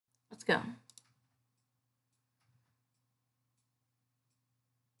go.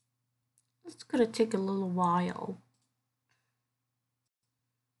 It's gonna take a little while.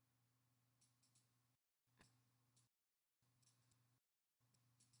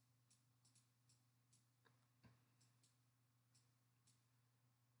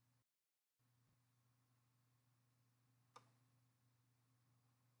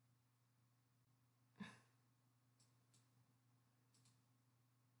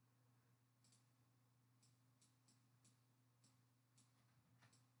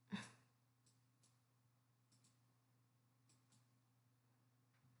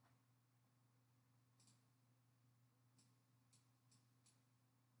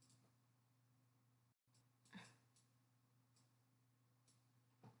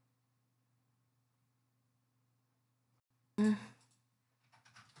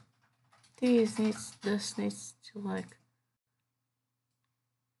 This needs to like.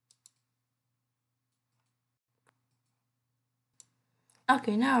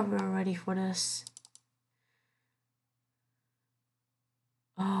 Okay, now we're ready for this.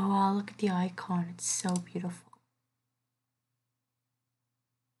 Oh wow, look at the icon, it's so beautiful.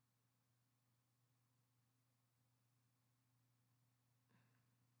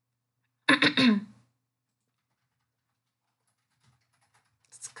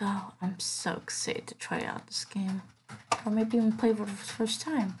 Let's go. I'm so excited to try out this game. Or maybe even play for the first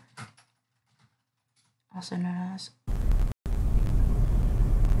time. Also known as...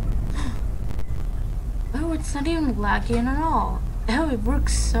 Oh, it's not even lagging at all. Oh, it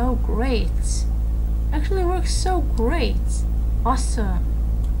works so great. Actually works so great. Awesome.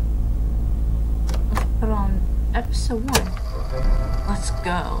 Let's put on episode 1. Let's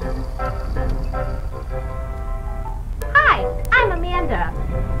go. Hi, I'm Amanda.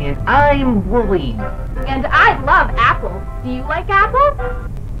 And I'm Wooly. And I love apples. Do you like apples?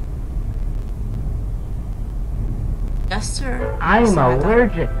 Yes, sir. I'm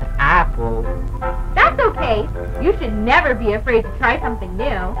allergic to apples. That's okay. You should never be afraid to try something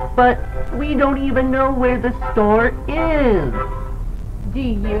new. But we don't even know where the store is. Do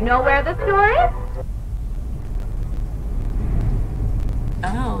you know where the store is?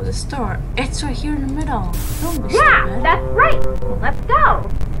 Oh, the store. It's right here in the middle. Don't be Yeah, stupid. that's right. Well, let's go.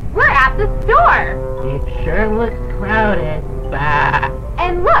 We're at the store. It sure looks crowded. Bah.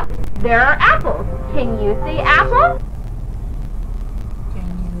 And look, there are apples. Can you see apple?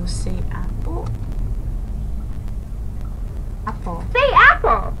 Can you say apple? Apple. Say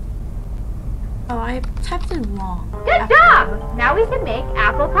apple. Oh, I typed it wrong. Good Apple. job. Now we can make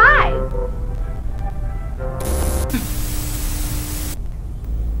apple pie.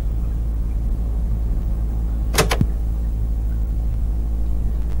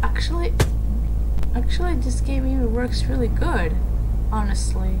 Actually, this game even works really good,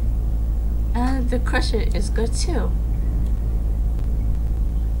 honestly. And the crusher is good too.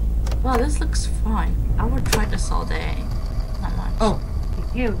 Wow, this looks fun. I would try this all day. Not much. Oh,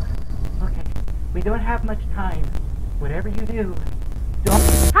 it's you. Okay, we don't have much time. Whatever you do,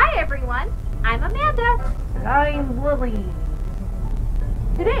 don't... Hi everyone, I'm Amanda. I'm Wooly.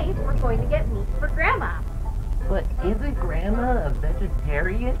 Today we're going to get meat for Grandma. But isn't Grandma a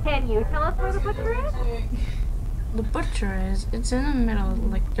vegetarian? Can you tell us where the butcher is? The butcher is, it's in the middle,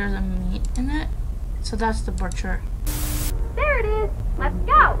 like there's a meat in it. So that's the butcher. There it is. Let's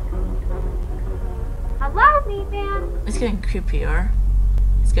go. Hello, meat man. It's getting creepier.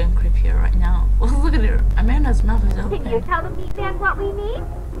 It's getting creepier right now. Well, look at her. Amanda's mouth is open. Can you tell the meat man what we need?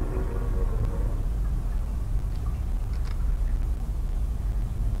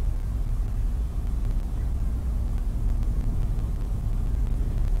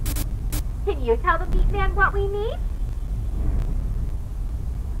 Can you tell the meat man what we need?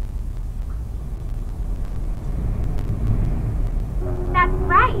 That's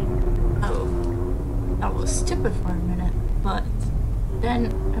right. Oh, that was stupid for a minute, but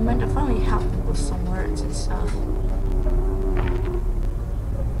then Amanda finally helped me with some words and stuff.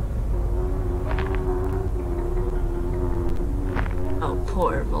 Oh,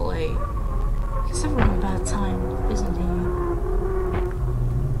 poor Valet. He's having a bad time, isn't he?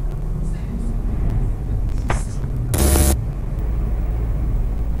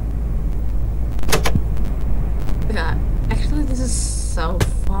 Yeah, actually this is so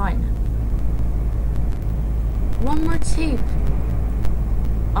fun. One more tape.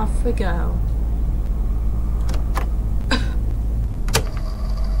 Off we go.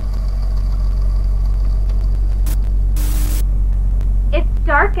 It's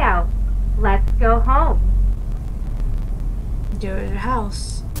dark out. Let's go home. You're at your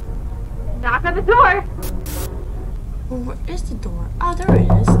house. Knock on the door. Well, where is the door? Oh, there it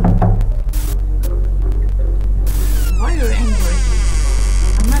is.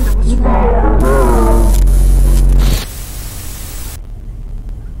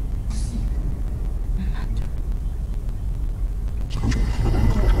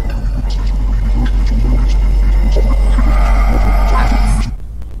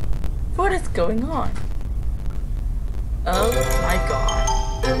 going on? Oh my god.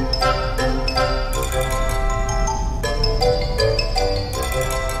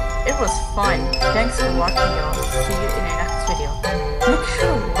 It was fun. Thanks for watching, y'all. See you in the next video. Make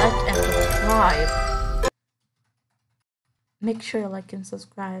sure to like and subscribe. Make sure to like and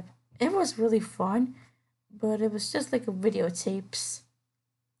subscribe. It was really fun, but it was just like a videotapes.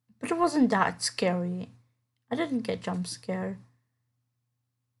 But it wasn't that scary. I didn't get jump scared.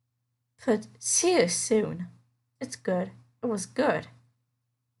 But see you soon. It's good. It was good.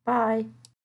 Bye.